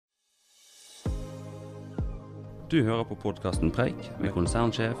Du hører på podcasten Preik med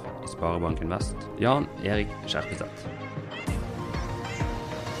konsernsjef I Sparebanken Vest, Jan Erik Skjerpestedt.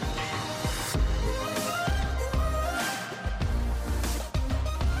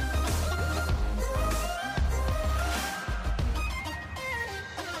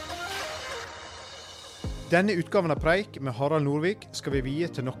 Denne utgaven av Preik med Harald Norvik skal vi vie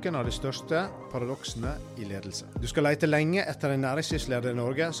til noen av de største paradoksene I ledelse. Du skal lete lenge etter en næringslivsleder I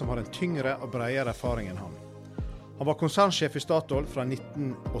Norge som har en tyngre og bredere erfaring enn han. Han var konsernsjef I Statoil fra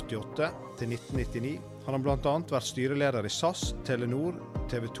 1988 til 1999. Han har blant annet vært styreleder I SAS, Telenor,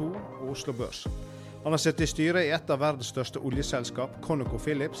 TV 2 og Oslo Børs. Han har sittet I styret I et av verdens største oljeselskap,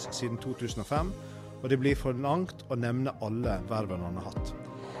 ConocoPhillips, siden 2005, og det blir for langt å nevne alle vervene han har hatt.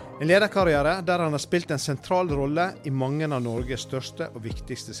 En lederkarriere der han har spilt en sentral rolle I mange av Norges største og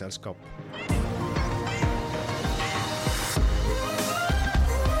viktigste selskap.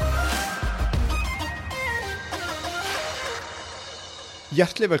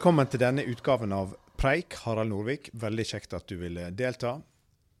 Hjertelig velkommen til denne utgaven av Preik, Harald Norvik. Veldig kjekt at du vil delta.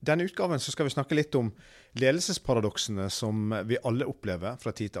 Denne utgaven så skal vi snakke litt om ledelsesparadoksene som vi alle opplever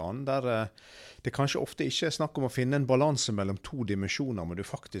fra tid til annen, der det kanskje ofte ikke snakk om å finne en balanse mellom to dimensjoner, men du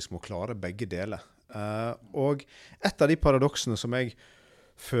faktisk må klare begge deler. Og et av de paradoksene som jeg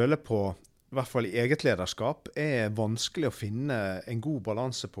føler på, I hvert fall I eget lederskap, vanskelig å finne en god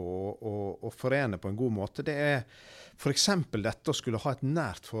balanse på og forene på en god måte. Det for eksempel dette å skulle ha et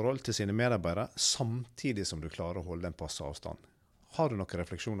nært forhold til sine medarbeidere, samtidig som du klarer å holde en passe avstand. Har du noen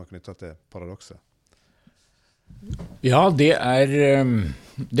refleksjoner knyttet til paradokset? Ja, det er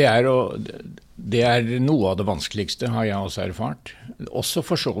noe av det vanskeligste, har jeg også erfart. Også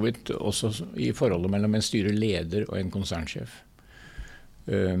for så vidt, også I forholdet mellom en styreleder og en konsernsjef.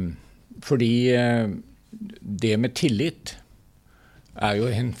 Fordi det med tillit jo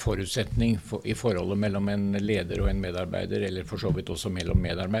en forutsetning I forholdet mellom en leder og en medarbeider, eller for så vidt også mellom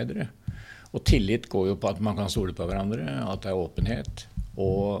medarbeidere. Og tillit går jo på at man kan stole på hverandre, at det åpenhet,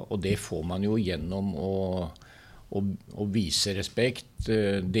 og det får man jo gjennom å vise respekt,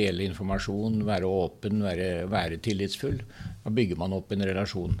 dele informasjon, være åpen, være tillitsfull. Da bygger man opp en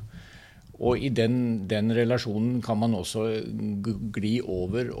relasjon. Og I den relasjonen kan man også gli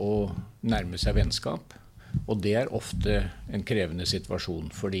over og nærme seg vennskap. Og det ofte en krevende situasjon,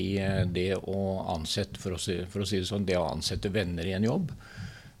 fordi det å ansette, for å si det sånn, det å ansette venner I en jobb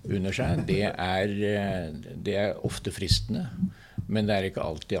under seg, det ofte fristende, men det ikke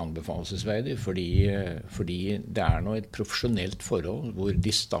alltid anbefalesverdig, fordi det nå et profesjonelt forhold hvor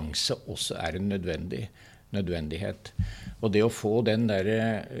distanse også en nødvendighet. Og det å få den der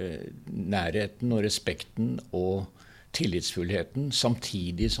nærheten og respekten og tillitsfullheten,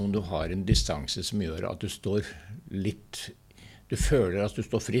 samtidig som du har en distanse som gjør at du føler at du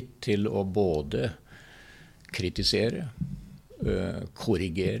står fritt til å både kritisere,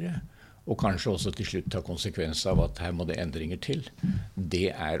 korrigere, og kanskje også til slutt ta konsekvenser av at her må det endringer til.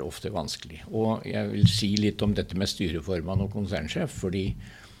 Det ofte vanskelig. Og jeg vil si litt om dette med styreformann og konsernsjef, fordi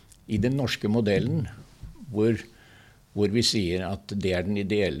I den norske modellen, hvor vi sier at det den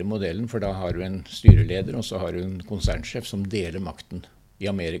ideelle modellen, for da har du en styreleder, og så har du en konsernsjef som deler makten. I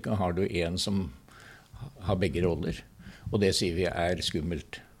Amerika har du en som har begge roller, og det sier vi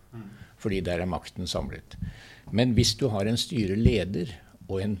skummelt, fordi der makten samlet. Men hvis du har en styreleder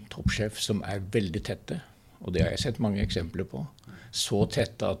og en toppsjef som veldig tette, og det har jeg sett mange eksempler på, så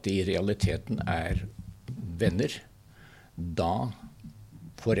tette at de I realiteten venner, da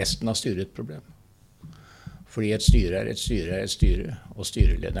får resten av styret et problem. Fordi et styre et styre, og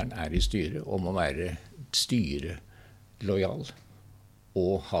styrelederen I styret, og må være styrelojal,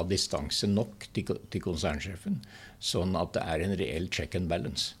 og ha distanse nok til konsernsjefen, sånn at det en reell check and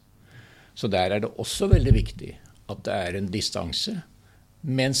balance. Så der det også veldig viktig at det en distanse,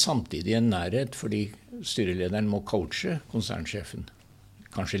 men samtidig en nærhet, fordi styrelederen må coache konsernsjefen.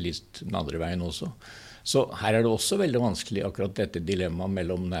 Kanskje litt den andre veien også. Så her det også veldig vanskelig akkurat dette dilemmaet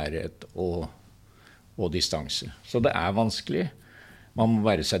mellom nærhet og distanse. Så det vanskelig. Man må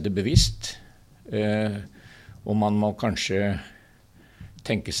være seg det bevisst, og man må kanskje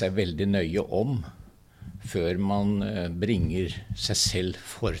tenke seg veldig nøye om før man bringer seg selv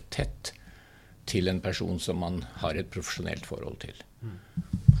for tett til en person som man har et profesjonelt forhold til.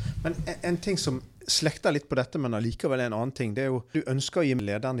 Men en ting som slekter litt på dette, men allikevel en annen ting, det jo, du ønsker å gi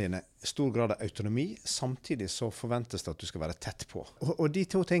lederne dine stor grad av autonomi, samtidig så forventes det at du skal være tett på. Og de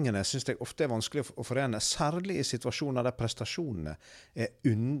to tingene synes jeg ofte vanskelig å forene, særlig I situasjoner der prestasjonene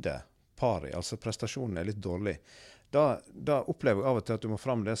under pari, altså prestasjonene litt dårlig. da opplever jeg av og til at du må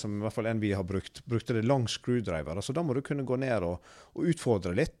fram det som i hvert fall en vi har brukte det lang screwdriver. Altså da må du kunne gå ned og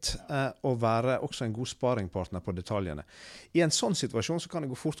utfordre litt, og være også en god sparingpartner på detaljene. I en sånn situasjon så kan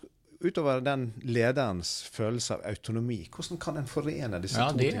det gå fort utover den lederens følelse av autonomi. Hvordan kan en forene disse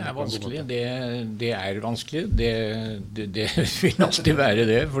to tingene? Ja, det vanskelig. Det er vanskelig. Det vil alltid være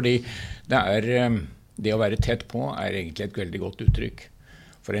det, fordi det å være tett på er egentlig et veldig godt uttrykk.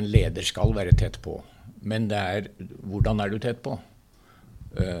 For en leder skal være tett på. Men hvordan er du tett på?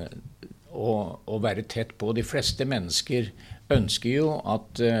 Å være tett på. De fleste mennesker ønsker jo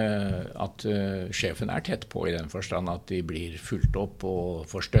at sjefen er tett på, i den forstand at de blir fulgt opp og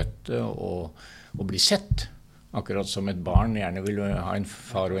får støtte og blir sett. Akkurat som et barn gjerne vil ha en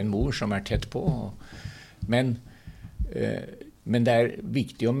far og en mor som er tett på. Men det er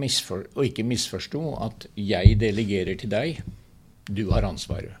viktig å ikke misforstå at jeg delegerer til deg, du har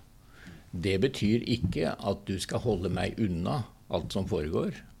ansvaret. Det betyr ikke at du skal holde meg unna alt som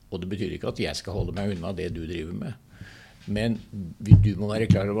foregår, og det betyr ikke at jeg skal holde meg unna det du driver med. Men du må være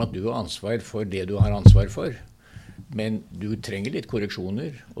klar over at du har ansvar for det du har ansvar for. Men du trenger litt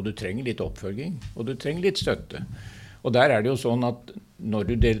korreksjoner, og du trenger litt oppfølging, og du trenger litt støtte. Og der er det jo sånn at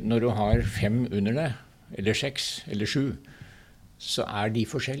når du har 5 under deg, eller 6, eller 7, så er de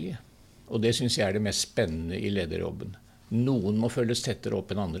forskjellige. Og det synes jeg er det mest spennende i lederjobben. Noen må følges tettere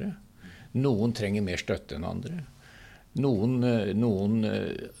opp enn andre. Noen trenger mer støtte enn andre. Noen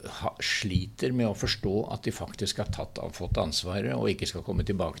sliter med å forstå at de faktisk har fått ansvaret og ikke skal komme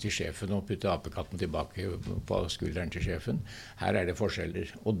tilbake til sjefen og putte apekatten tilbake på skulderen til sjefen. Her er det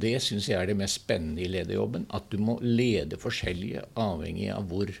forskjeller. Og det synes jeg er det mest spennende i lederjobben, at du må lede forskjellige avhengig av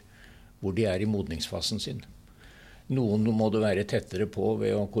hvor de er i modningsfasen sin. Noen må du være tettere på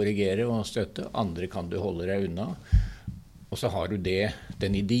ved å korrigere og støtte, andre kan du holde deg unna. Og så har du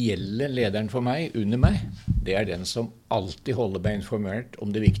den ideelle lederen for meg, under meg, det er den som alltid holder meg informert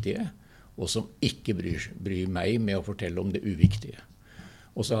om det viktige, og som ikke bryr meg med å fortelle om det uviktige.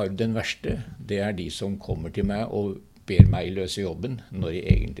 Og så har du den verste, det er de som kommer til meg og ber meg løse jobben, når de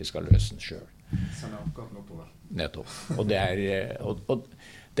egentlig skal løse den selv. Sender oppgaven oppover. Nettopp. Og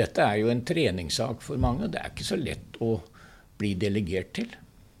dette er jo en treningssak for mange, det er ikke så lett å bli delegert til.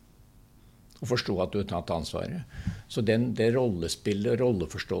 Og forstå at du har tatt ansvaret. Så det rollespillet,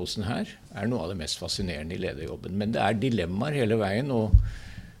 rolleforståelsen her, er noe av det mest fascinerende i lederjobben. Men det er dilemmaer hele veien, og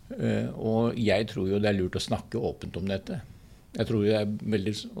jeg tror jo det er lurt å snakke åpent om dette. Jeg tror det er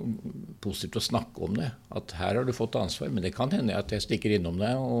veldig positivt å snakke om det, at her har du fått ansvar, men det kan hende at jeg stikker innom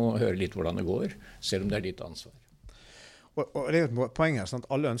deg og hører litt hvordan det går, selv om det er ditt ansvar. Og det er jo et poeng her, sånn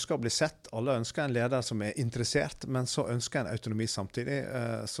at alle ønsker å bli sett, alle ønsker en leder som er interessert, men så ønsker en autonomi samtidig.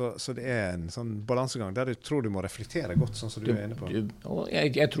 Så det er en sånn balansegang der du tror du må reflektere godt, sånn som du er inne på.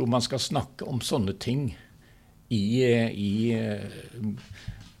 Jeg tror man skal snakke om sånne ting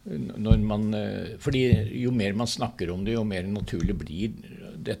fordi jo mer man snakker om det, jo mer naturlig blir.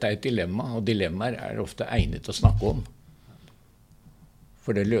 Dette er et dilemma, og dilemmaer er ofte egnet til å snakke om.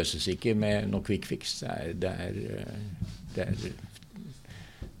 For det løses ikke med noe quick fix. Det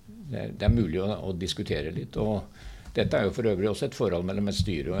er mulig å diskutere litt. Og dette er jo for øvrig også et forhold mellom et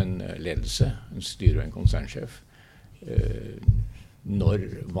styre og en ledelse, en styre og en konsernsjef.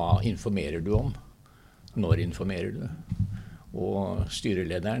 Hva informerer du om? Når informerer du? Og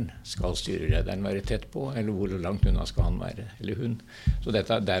skal styrelederen være tett på, eller hvor langt unna skal han være, eller hun? Så der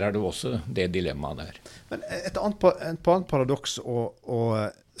er det også det dilemmaet der. Men et annet paradoks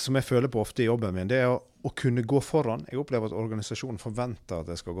som jeg føler på ofte i jobben min, det er å kunne gå foran. Jeg opplever at organisasjonen forventer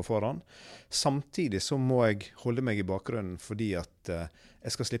at jeg skal gå foran. Samtidig så må jeg holde meg i bakgrunnen fordi at jeg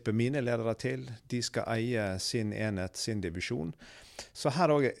skal slippe mine ledere til. De skal eie sin enhet, sin divisjon. Så her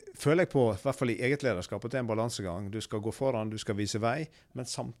også føler jeg på, i hvert fall i eget lederskap, at det er en balansegang. Du skal gå foran, du skal vise vei, men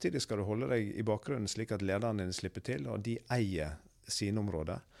samtidig skal du holde deg i bakgrunnen slik at lederne dine slipper til, og de eier sine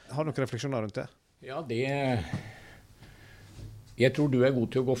områder. Har du noen refleksjoner rundt det? Ja, jeg tror du er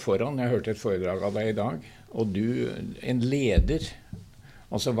god til å gå foran. Jeg hørte et foredrag av deg i dag. Og en leder,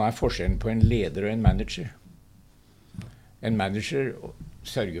 altså hva er forskjellen på en leder og en manager? En manager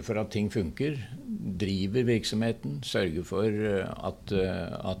sørger for at ting funker, driver virksomheten, sørger for at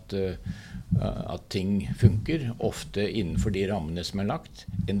ting funker, ofte innenfor de rammene som er lagt.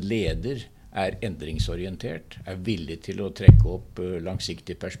 En leder er endringsorientert, er villig til å trekke opp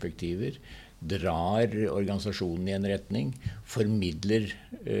langsiktige perspektiver, drar organisasjonen i en retning, formidler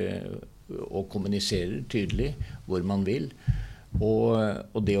og kommuniserer tydelig hvor man vil.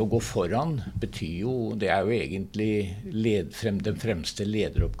 Og det å gå foran betyr jo, det er jo egentlig den fremste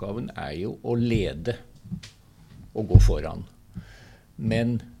lederoppgaven er jo å lede og gå foran.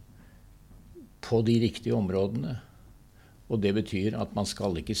 Men på de riktige områdene Og det betyr at man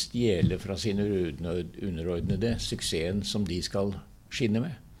skal ikke stjele fra sine underordnede suksessen som de skal skinne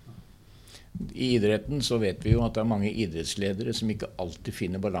med. I idretten så vet vi jo at det mange idrettsledere som ikke alltid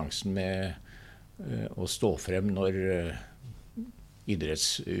finner balansen med å stå frem når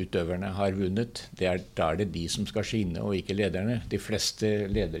idrettsutøverne har vunnet. Da er det de som skal skinne og ikke lederne. De fleste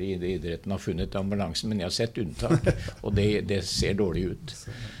ledere i idretten har funnet den balansen, men jeg har sett unntak, og det ser dårlig ut.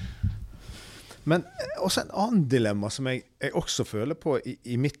 Men også en annen dilemma som jeg også føler på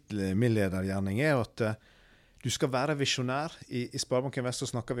i min ledergjerning er at du skal være visjonær. I Sparebanken Vest så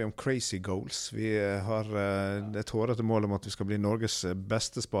snakker vi om crazy goals. Vi har et hårete mål om at vi skal bli Norges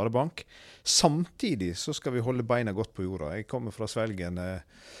beste sparebank. Samtidig så skal vi holde beina godt på jorda. Jeg kommer fra Svelgen,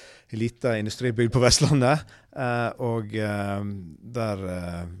 en liten industribygd på Vestlandet, og der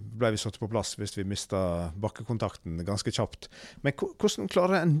ble vi satt på plass hvis vi mistet bakkekontakten ganske kjapt. Men hvordan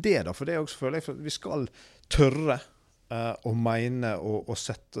klarer en det da? For det er også, føler jeg, for vi skal tørre å mene og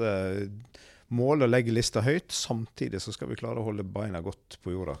sette mål og legge lista høyt, samtidig så skal vi klare å holde beina godt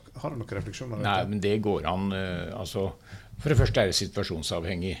på jorda. Har du noen refleksjoner? Nei, men det går an. For det første er det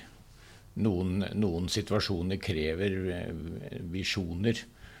situasjonsavhengig. Noen situasjoner krever visjoner,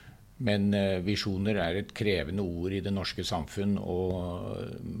 men visjoner er et krevende ord i det norske samfunn å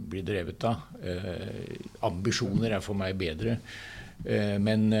bli drevet av. Ambisjoner er for meg bedre,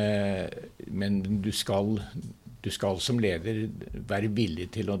 men du skal som leder være villig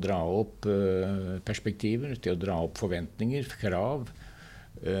til å dra opp perspektiver, til å dra opp forventninger, krav.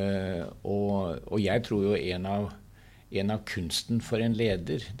 Og jeg tror jo en av kunsten for en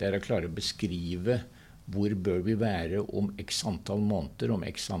leder, det er å klare å beskrive hvor bør vi være om x antall måneder, om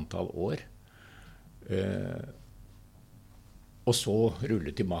x antall år. Og så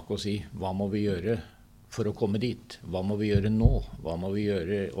rulle tilbake og si, hva må vi gjøre for å komme dit? Hva må vi gjøre nå? Hva må vi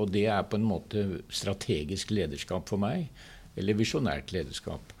gjøre? Og det er på en måte strategisk lederskap for meg, eller visjonært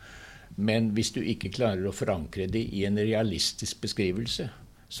lederskap. Men hvis du ikke klarer å forankre det i en realistisk beskrivelse,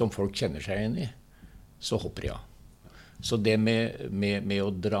 som folk kjenner seg igjen i, så hopper de av. Så det med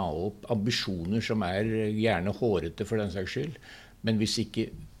å dra opp ambisjoner som er gjerne hårete for den saks skyld, men hvis ikke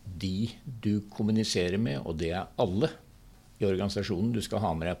de du kommuniserer med, og det er alle, i organisasjonen du skal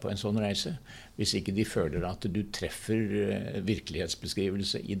ha med deg på en sånn reise, hvis ikke de føler at du treffer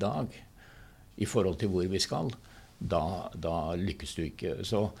virkelighetsbeskrivelse i dag i forhold til hvor vi skal, da lykkes du ikke.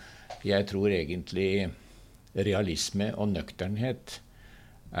 Så jeg tror egentlig realisme og nøkternhet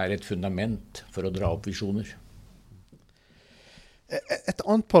er et fundament for å dra opp visjoner. Et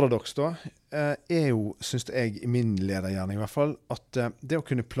annet paradoks da, er jo, synes jeg, i min ledergjerning i hvert fall, at det å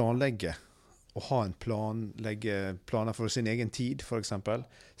kunne planlegge og ha en plan, legge planer for sin egen tid, for eksempel.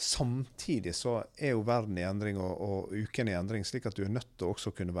 Samtidig så er jo verden i endring og uken i endring, slik at du er nødt til å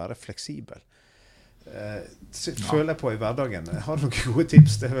også kunne være fleksibel. Føler jeg på i hverdagen. Har du noen gode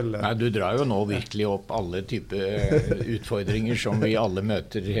tips? Det er vel... Nei, du drar jo nå virkelig opp alle typer utfordringer som vi alle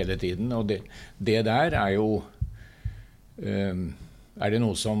møter hele tiden, og det der er jo... Er det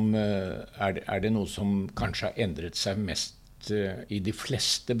noe som kanskje har endret seg mest i de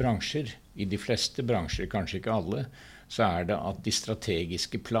fleste bransjer, kanskje ikke alle, så er det at de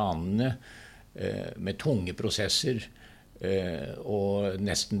strategiske planene med tunge prosesser og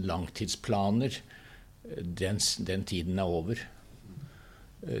nesten langtidsplaner, den tiden er over.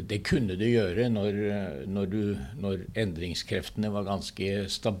 Det kunne du gjøre når endringskreftene var ganske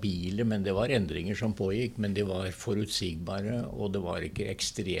stabile, men det var endringer som pågikk, men de var forutsigbare, og det var ikke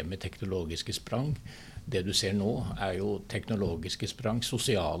ekstreme teknologiske sprang. Det du ser nå er jo teknologiske sprang,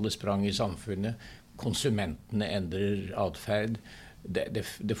 sosiale sprang i samfunnet, konsumentene endrer adferd,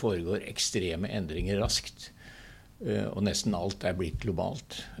 det foregår ekstreme endringer raskt, og nesten alt er blitt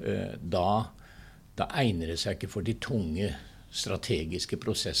globalt. Da egner det seg ikke for de tunge strategiske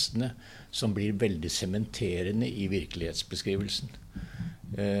prosessene som blir veldig sementerende i virkelighetsbeskrivelsen.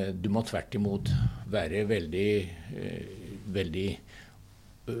 Du må tvert imot være veldig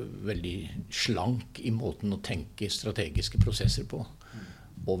slank i måten å tenke strategiske prosesser på,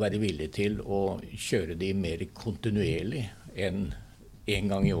 og være villig til å kjøre de mer kontinuerlig enn en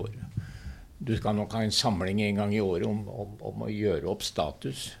gang i året. Du skal nok ha en samling en gang i året om å gjøre opp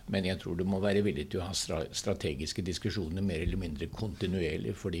status, men jeg tror du må være villig til å ha strategiske diskusjoner mer eller mindre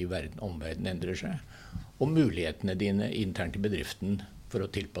kontinuerlig, fordi omverdenen endrer seg, og mulighetene dine internt i bedriften for å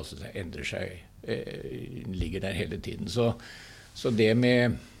tilpasse seg endrer seg, ligger der hele tiden. Så det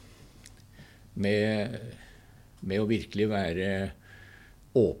med å virkelig være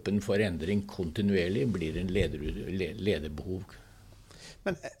åpen for endring kontinuerlig blir en lederbehov.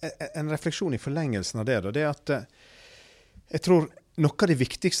 Men en refleksjon i forlengelsen av det, da, det er at jeg tror noe av det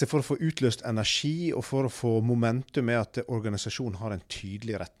viktigste for å få utløst energi og for å få momentum med at organisasjonen har en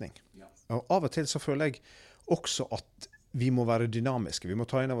tydelig retning. Og av og til så føler jeg også at vi må være dynamiske, vi må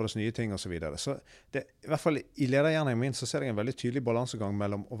ta inn over oss nye ting og så videre. Så det, i hvert fall i ledergjerningen min så ser jeg en veldig tydelig balansegang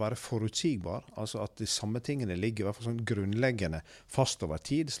mellom å være forutsigbar, altså at de samme tingene ligger i hvert fall sånn grunnleggende fast over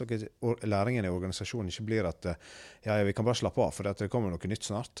tid, slik at læringen i organisasjonen ikke blir at vi kan bare slappe av, for det kommer noe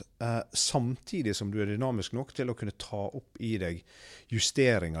nytt snart. Samtidig som du er dynamisk nok til å kunne ta opp i deg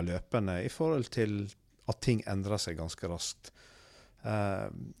justeringer løpende i forhold til at ting endrer seg ganske raskt.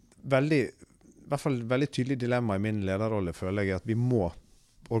 I hvert fall veldig tydelig dilemma i min lederrolle føler jeg at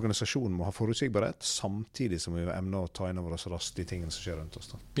organisasjonen må ha forutsigbarhet, samtidig som vi evner å ta inn over oss raskt de tingene som skjer rundt oss.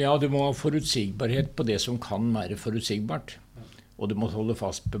 Da. Ja, du må ha forutsigbarhet på det som kan være forutsigbart. Og du må holde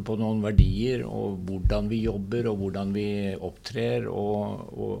fast på noen verdier, og hvordan vi jobber, og hvordan vi opptrer,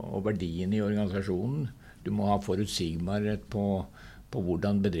 og verdien i organisasjonen. Du må ha forutsigbarhet på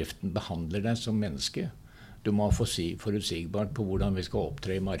hvordan bedriften behandler deg som menneske. Du må ha forutsigbart på hvordan vi skal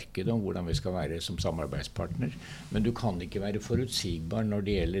opptre i markedet, og hvordan vi skal være som samarbeidspartner. Men du kan ikke være forutsigbar når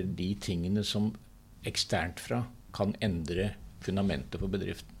det gjelder de tingene som eksternt fra kan endre fundamentet for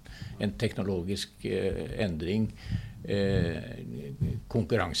bedriften. En teknologisk endring,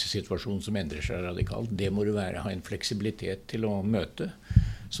 konkurransesituasjon som endrer seg radikalt, det må du ha en fleksibilitet til å møte.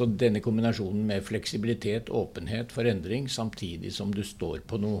 Så denne kombinasjonen med fleksibilitet, åpenhet for endring, samtidig som du står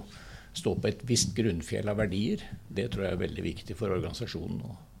på et visst grunnfjell av verdier, det tror jeg er veldig viktig for organisasjonen.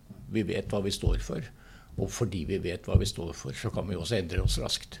 Og vi vet hva vi står for, og fordi vi vet hva vi står for, så kan vi også endre oss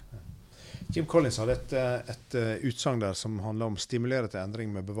raskt. Jim Collins hadde et utsagn der som handler om stimulere til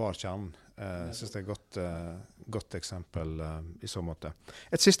endring med bevar kjernen. Jeg synes det er et godt eksempel i så måte.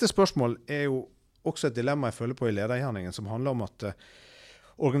 Et siste spørsmål er jo også et dilemma jeg føler på i ledergjerningen, som handler om at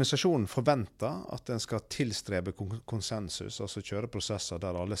organisasjonen forventer at den skal tilstrebe konsensus, altså kjøre prosesser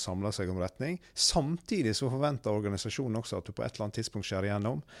der alle samler seg om retning. Samtidig så forventer organisasjonen også at du på et eller annet tidspunkt skjer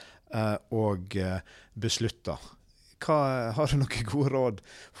igjennom og beslutter. Har du noen gode råd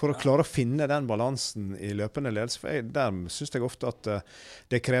for å klare å finne den balansen i løpende ledelse? For der synes jeg ofte at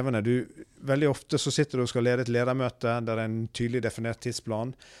det er krevende. Veldig ofte så sitter du og skal lede et ledermøte der det er en tydelig definert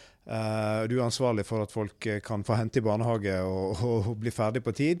tidsplan. Du er ansvarlig for at folk kan få hente i barnehage og bli ferdig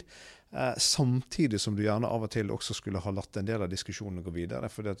på tid, samtidig som du gjerne av og til også skulle ha latt en del av diskusjonen gå videre,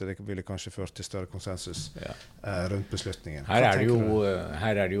 for det ville kanskje ført til større konsensus rundt beslutningen. Her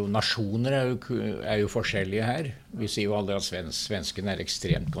er det jo nasjoner er jo forskjellige her. Vi sier jo aldri at svenskene er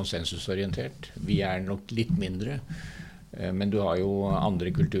ekstremt konsensusorientert. Vi er nok litt mindre. Men du har jo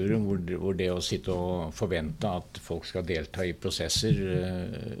andre kulturer hvor det å sitte og forvente at folk skal delta i prosesser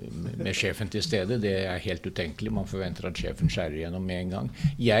med sjefen til stede, det er helt utenkelig. Man forventer at sjefen skjærer gjennom med en gang.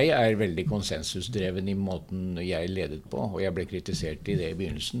 Jeg er veldig konsensusdreven i måten jeg ledet på, og jeg ble kritisert i det i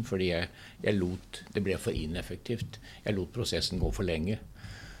begynnelsen, fordi det ble for ineffektivt. Jeg lot prosessen gå for lenge.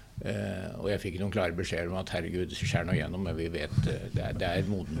 Og jeg fikk noen klare beskjeder om at herregud, skjær nå gjennom, men vi vet det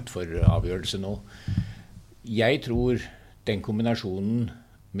er modent for avgjørelse nå. Jeg tror den kombinasjonen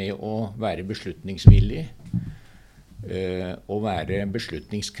med å være beslutningsvillig og være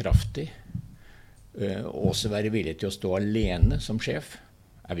beslutningskraftig og også være villig til å stå alene som sjef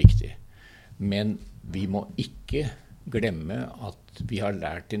er viktig. Men vi må ikke glemme at vi har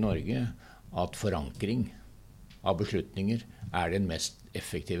lært i Norge at forankring av beslutninger er den mest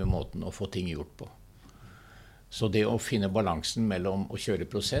effektive måten å få ting gjort på. Så det å finne balansen mellom å kjøre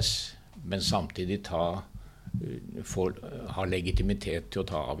prosess, men samtidig ha legitimitet til å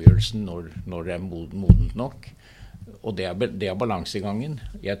ta avgjørelsen når det er modent nok. Og det er balansegangen.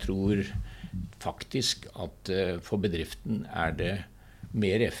 Jeg tror faktisk at for bedriften er det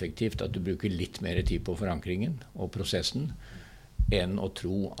mer effektivt at du bruker litt mer tid på forankringen og prosessen, enn å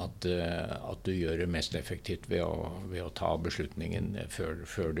tro at du gjør det mest effektivt ved å ta beslutningen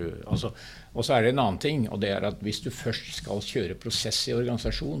før du... Altså, og så er det en annen ting, og det er at hvis du først skal kjøre prosess i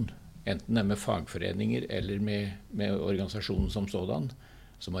organisasjonen, enten det med fagforeninger eller med organisasjonen som sådan,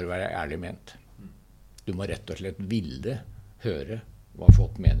 så må det være ærlig ment. Du må rett og slett ville høre hva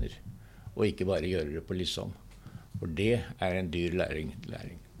folk mener, og ikke bare gjøre det på liksom. For det er en dyr læring.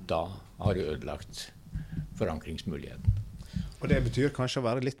 Da har du ødelagt forankringsmuligheten. Og det betyr kanskje å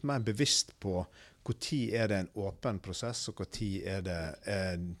være litt mer bevisst på hvor tid er det en åpen prosess, og hvor tid er det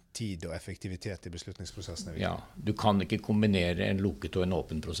tid og effektivitet i beslutningsprosessen. Ja, du kan ikke kombinere en lukket og en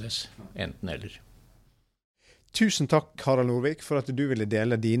åpen prosess, enten eller. Tusen takk, Harald Norvik, for at du ville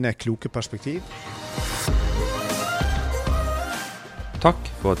dele dine kloke perspektiv. Takk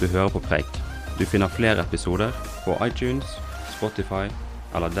for at du hører på Preik. Du finner flere episoder på iTunes, Spotify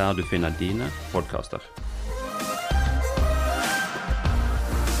eller der du finner dine podcaster.